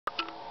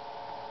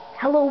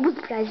Hello, what's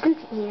up guys,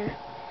 Vincent here,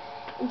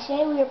 and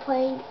today we are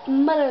playing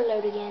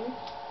Motherload again.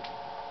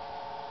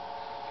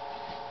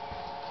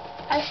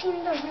 I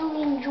seem to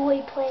really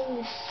enjoy playing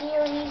this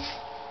series.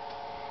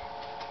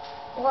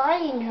 Well, I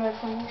enjoy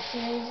playing this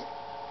series,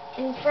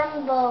 and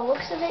from the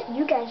looks of it,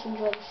 you guys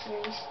enjoy the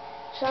series.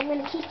 So I'm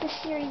going to keep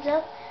this series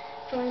up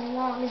for as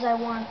long as I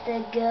want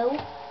to go.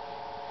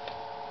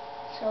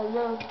 So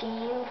load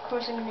game, of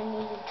course I'm going to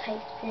need to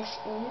type this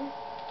in.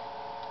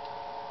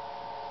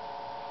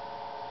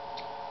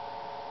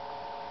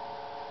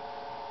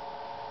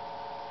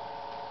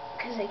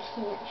 Because I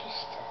can't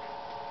just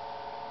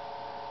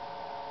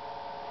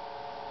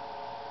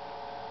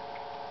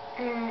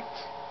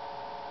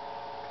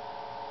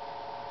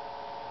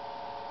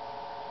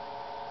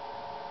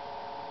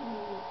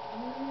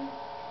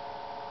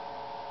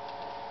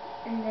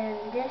and then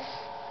this.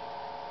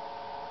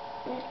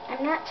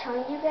 I'm not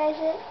telling you guys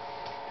it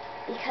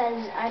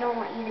because I don't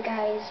want you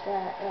guys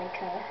to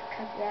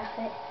copy off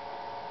it.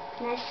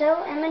 And I still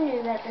am a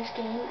noob at this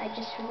game. I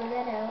just figured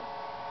that out.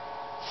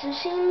 So it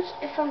seems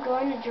if I'm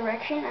going a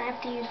direction, I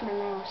have to use my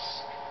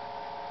mouse.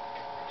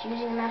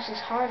 Using the mouse is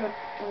hard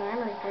when I'm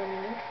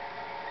recording.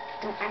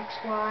 Don't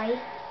ask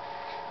why.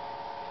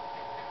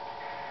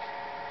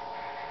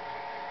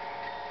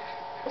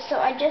 So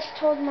I just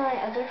told my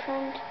other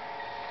friend,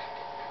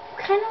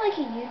 kind of like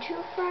a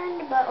YouTube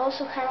friend, but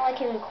also kind of like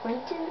an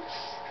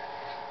acquaintance.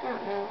 I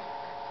don't know.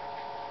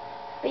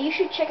 But you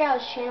should check out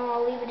his channel.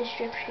 I'll leave a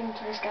description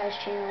to this guy's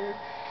channel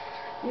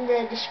in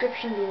the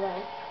description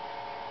below.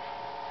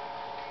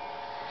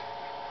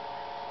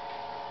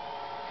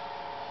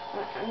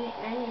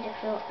 I need to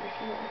fill up my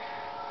fuel.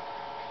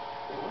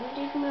 I want to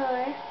dig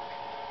more.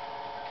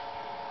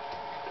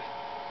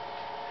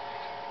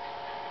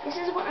 This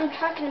is what I'm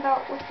talking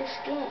about with this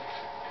game.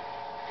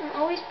 I'm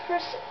always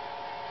pressing.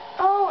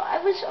 Oh,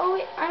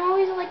 I'm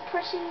always like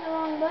pressing the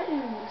wrong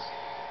buttons.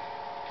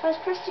 I was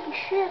pressing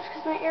shift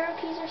because my arrow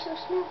keys are so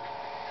small.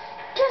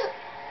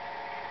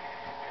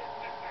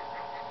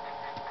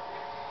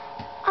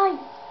 I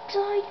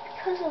died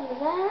because of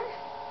that.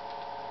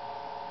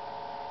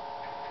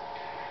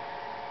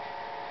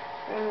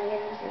 Where am I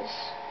getting this?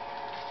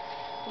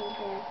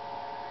 Okay.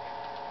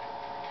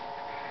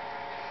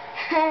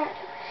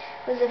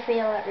 Was a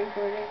fail at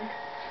recording.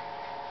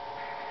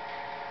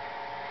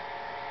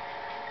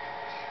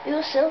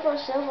 Ooh, silver.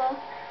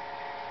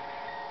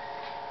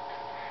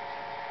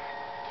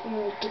 I'm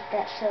gonna get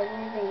that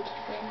silver, thank you.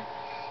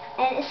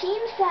 And it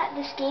seems that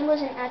this game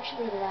wasn't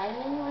actually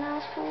lagging when I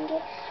was playing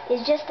it.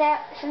 It's just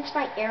that since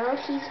my arrow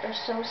keys are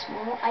so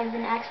small, I've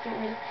been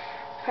accidentally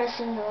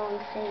pressing the wrong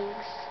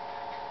things.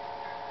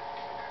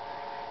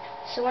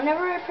 So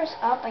whenever I press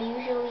up, I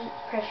usually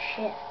press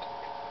shift.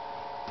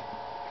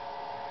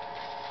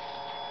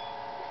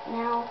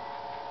 Now,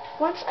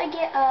 once I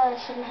get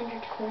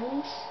 700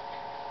 coins,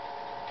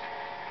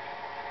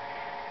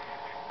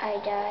 I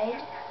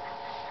died.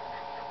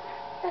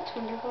 That's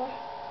wonderful.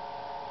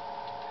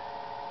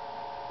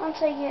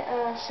 Once I get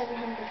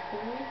 700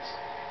 coins,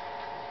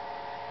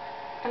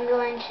 I'm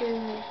going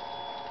to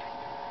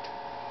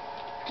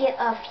get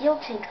a fuel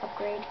tank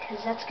upgrade,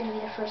 because that's going to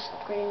be the first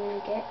upgrade I'm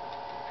going to get.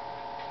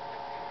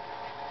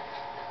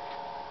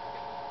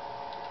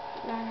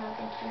 No,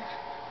 thank you.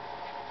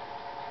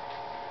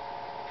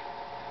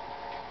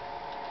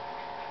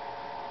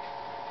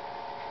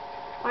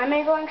 Why am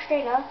I going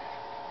straight up?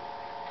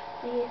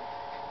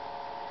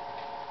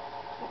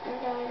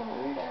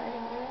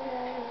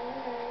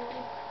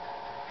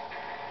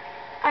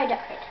 I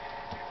died.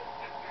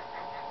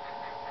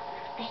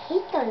 I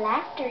hate the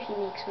laughter he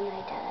makes when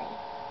I die.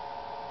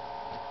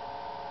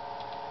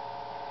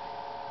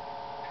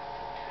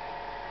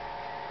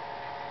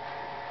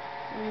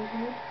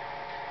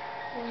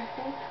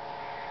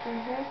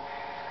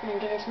 I'm gonna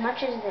get as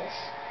much as this.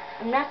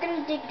 I'm not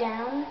gonna dig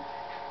down.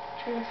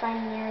 I'm trying to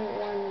find near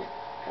one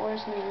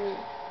ores near me.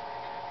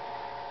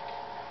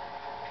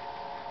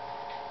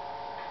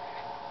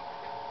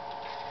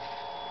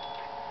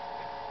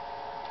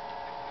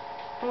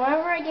 And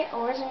whenever I get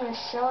ores, I'm gonna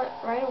sell it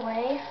right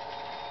away.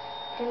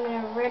 Then I'm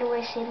gonna right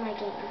away save my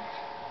game.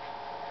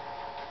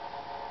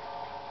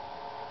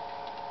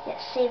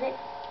 Yes, save it.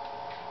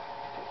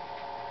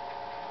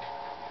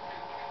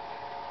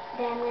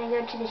 Then I'm gonna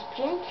go to this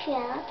junk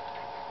shop.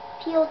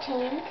 Fuel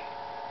tank.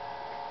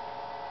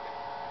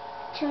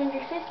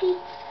 250.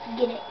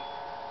 Get it.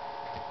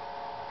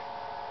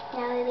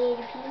 Now they made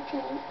a fuel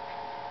tank.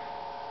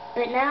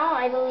 But now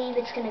I believe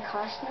it's gonna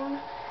cost more.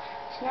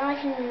 So now I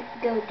can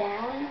go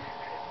down.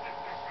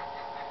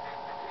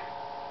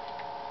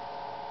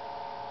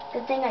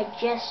 The thing I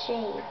just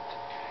saved.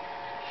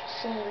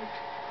 There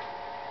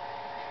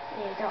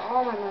you go,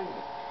 all my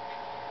money.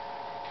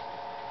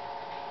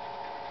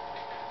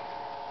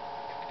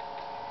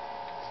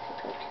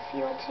 So go to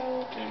fuel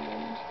tank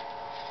and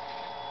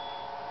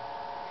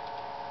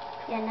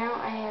yeah, now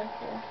I have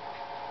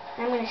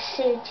I'm gonna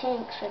save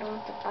tank so I don't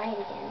have to buy it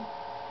again.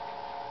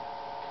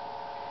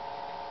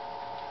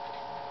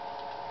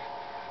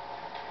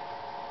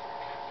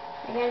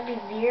 I gotta be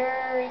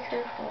very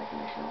careful with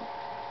myself.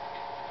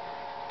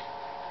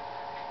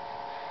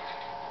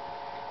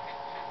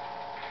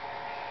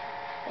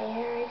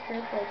 very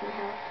careful with my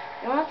health.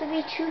 I don't have to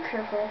be too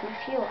careful with my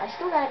fuel. I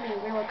still gotta be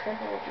real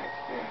careful with my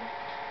fuel.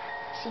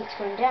 See, it's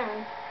going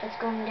down. It's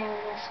going down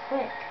less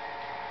quick.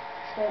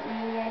 So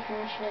maybe I can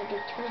actually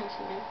dig tunnels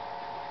now.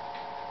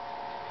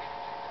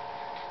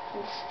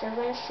 I'm still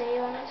gonna stay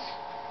on this.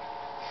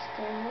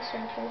 Stay on the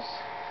surface.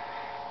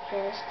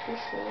 Just to be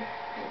safe.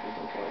 Maybe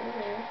don't go over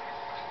there.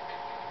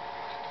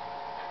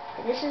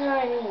 But this is what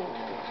I mean,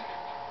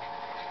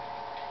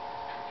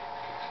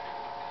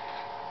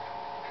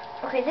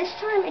 Okay, this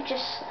time it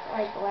just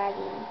like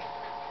lagging.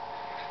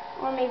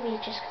 Or maybe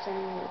it's just because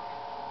I'm new.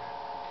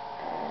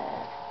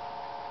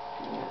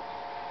 No.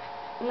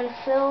 I'm gonna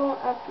fill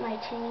up my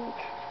tank.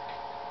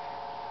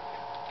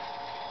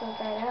 Fill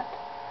that up.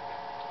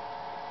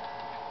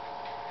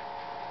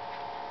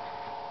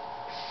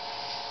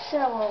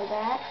 Sell all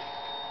that.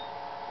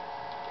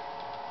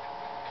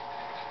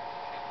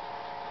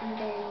 And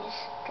then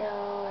just go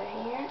over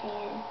here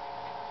and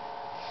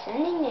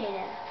sending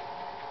data.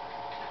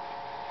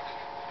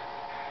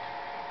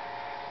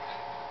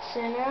 So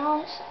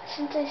now,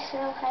 since I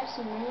still have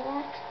some money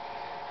left,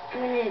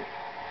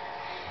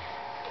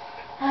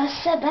 I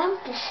was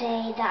about to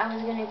say that I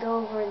was gonna go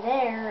over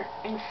there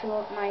and fill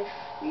up my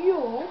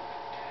fuel.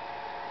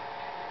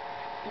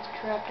 It's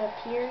dropped up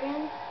here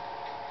again.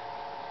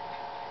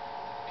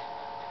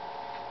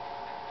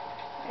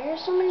 There are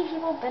so many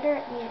people better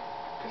at me at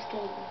this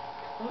game.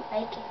 I don't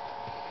like it.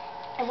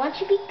 I want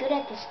you to be good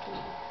at this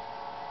game.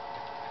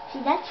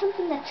 See, that's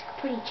something that's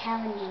pretty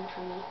challenging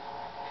for me.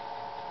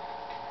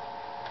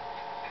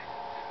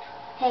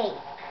 Hey,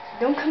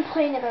 don't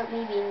complain about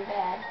me being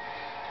bad.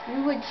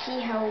 You would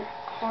see how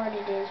hard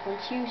it is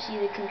once you see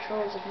the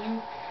controls if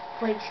you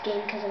play this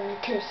game, because I'm going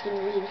to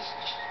leave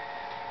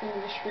in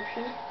the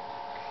description.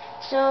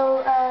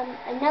 So,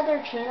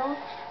 another channel,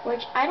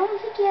 which I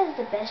don't think he has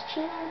the best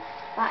channel,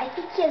 but I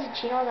think he has a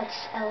channel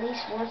that's at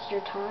least worth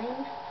your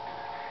time.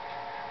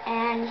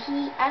 And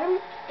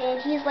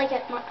he's like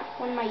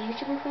one of my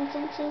YouTube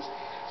acquaintances.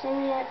 So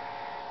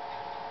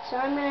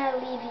I'm gonna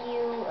leave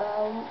you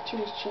a link to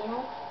his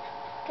channel,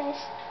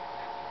 guys.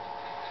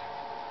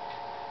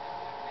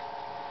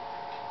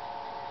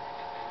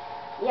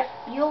 Yep,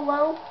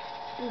 YOLO.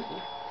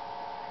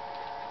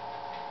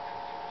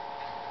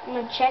 I'm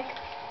gonna check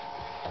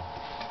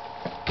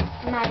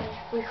my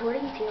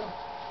recording too.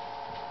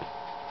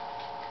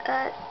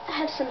 I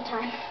have some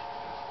time.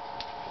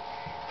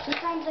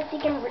 Sometimes I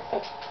think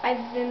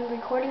I've been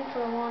recording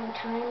for a long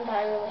time, but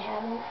I really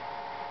haven't.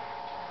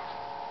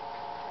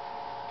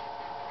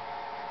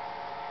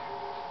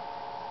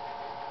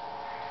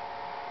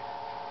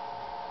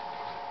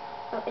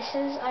 Oh, it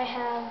says I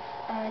have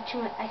too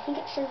much. I think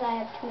it says I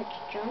have too much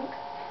junk.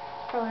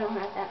 Probably don't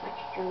have that much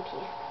junk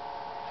here.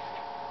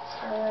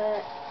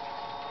 So,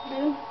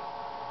 boom.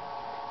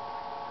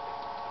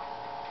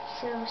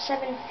 So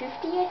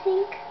 750, I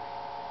think.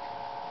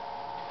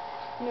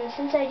 And then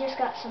since I just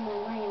got some more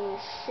money, I'm gonna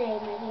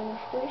save my game,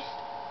 of course.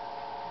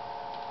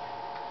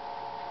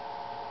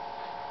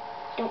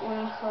 Don't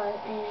want to cause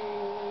any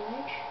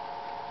damage.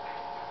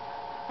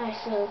 I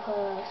still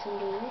cause some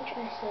damage.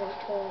 I still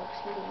cause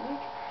some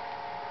damage.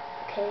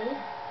 Okay.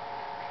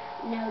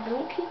 Now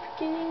don't keep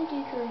doing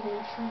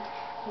decorations.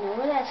 You know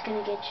where that's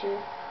gonna get you.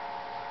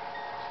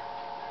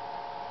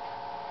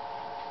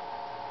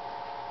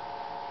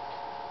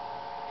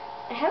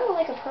 I have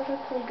like a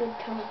perfectly good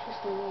tunnel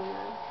system going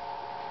on.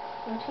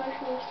 Once my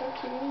fuel starts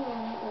getting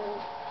low,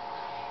 we'll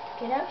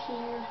get out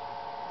here,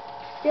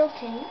 fill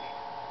tank,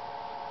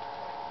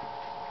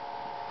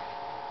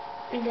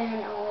 and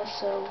then I'll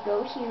also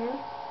go here,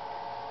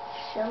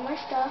 sell my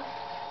stuff,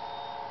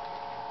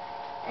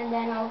 and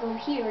then I'll go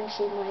here and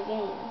save my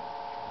game.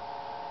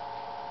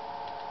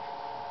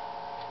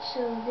 So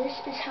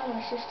this is how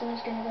my system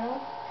is going to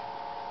go.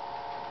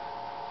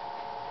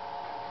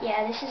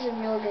 Yeah, this is a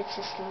real good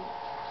system.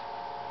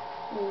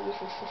 I'm going to use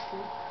this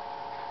system.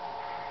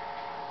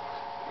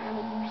 I'm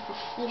going to use the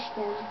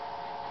system.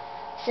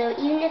 So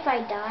even if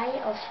I die,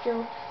 I'll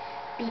still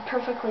be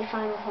perfectly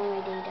fine with all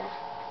my data.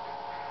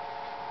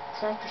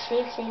 So I have to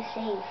save, save,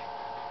 save.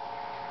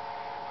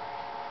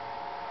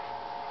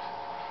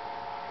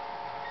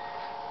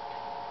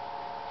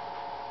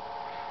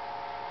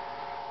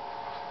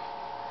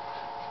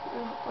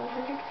 I'm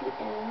 100 feet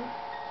down.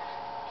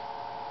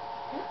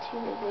 Not too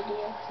big a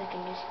deal, because I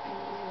can just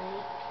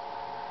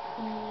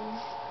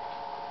ease.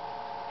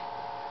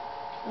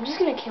 I'm just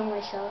gonna kill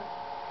myself.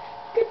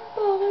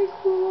 Goodbye,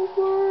 cruel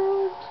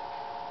world.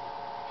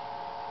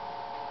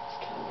 Just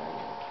kidding, I'm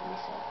gonna kill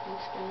myself in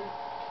this game.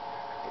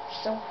 It's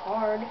so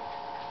hard.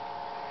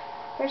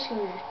 First, I'm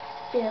gonna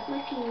fill up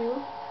my fuel.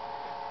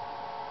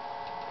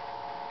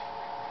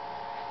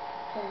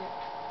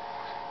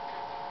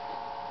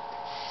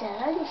 Sell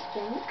all this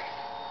junk.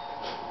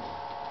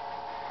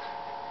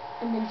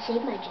 And then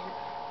save my junk.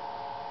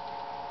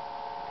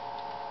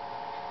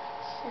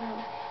 So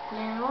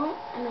now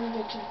I'm gonna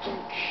get to the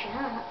junk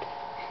shop.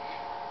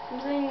 I'm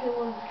saying the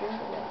word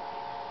junk a lot.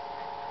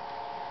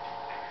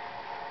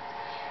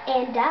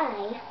 And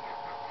die,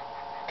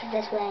 because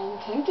that's what I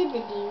intended to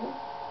do.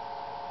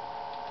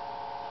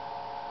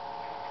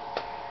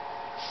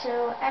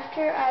 So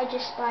after I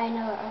just buy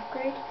another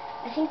upgrade,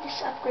 I think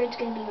this upgrade's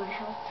gonna be my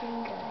health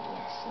thing.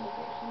 Yes, save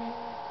it here.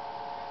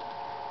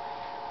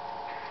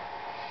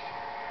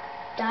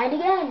 Died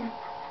again.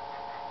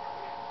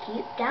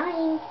 Keep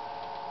dying.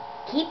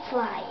 Keep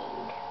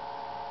flying.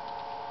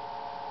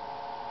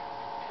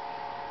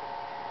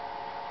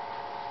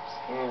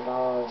 Spend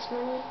all this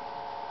money.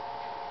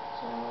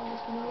 So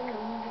this money,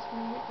 all this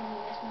money, all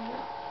this money.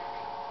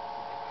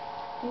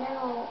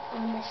 Now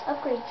on this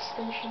upgrade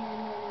station,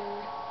 I'm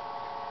gonna.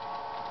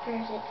 Where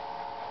is it?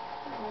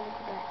 I want to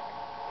go back.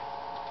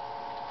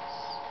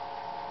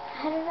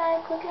 How did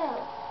I click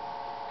out?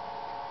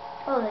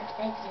 Oh, that's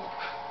exit.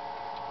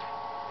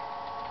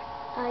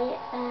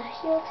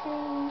 Heal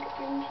tank,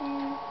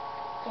 engine,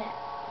 yeah,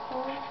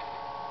 hold,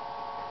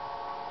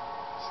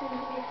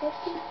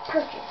 750,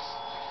 purchase.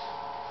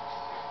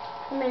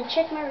 I'm going to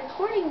check my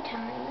recording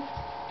time.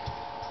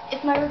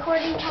 If my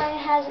recording time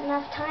has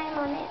enough time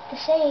on it to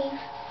save,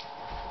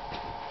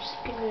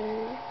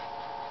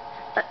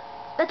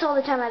 that's all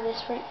the time I have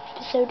this for an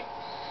episode.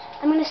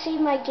 I'm going to save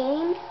my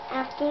game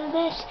after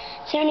this.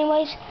 So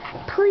anyways,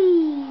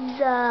 please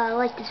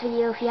like this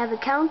video if you have an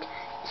account.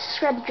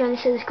 Subscribe to join the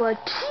Silly Squad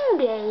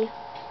today.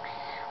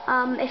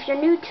 If you're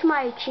new to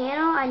my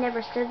channel, I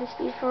never said this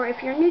before,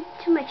 if you're new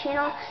to my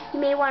channel, you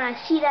may want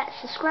to see that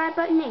subscribe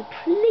button and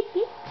click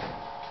it.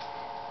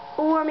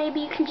 Or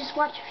maybe you can just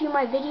watch a few of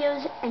my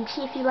videos and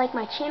see if you like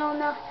my channel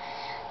enough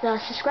to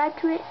subscribe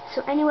to it.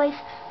 So anyways,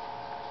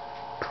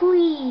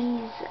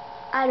 please,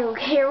 I don't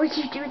care what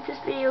you do with this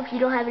video if you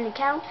don't have an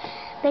account.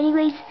 But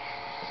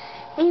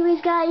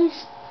anyways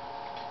guys,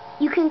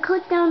 you can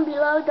click down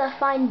below to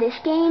find this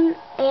game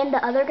and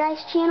the other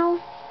guy's channel,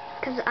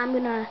 because I'm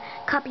going to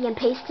copy and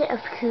paste it, of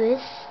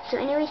course. So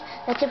anyways,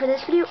 that's it for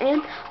this video,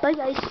 and bye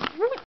guys.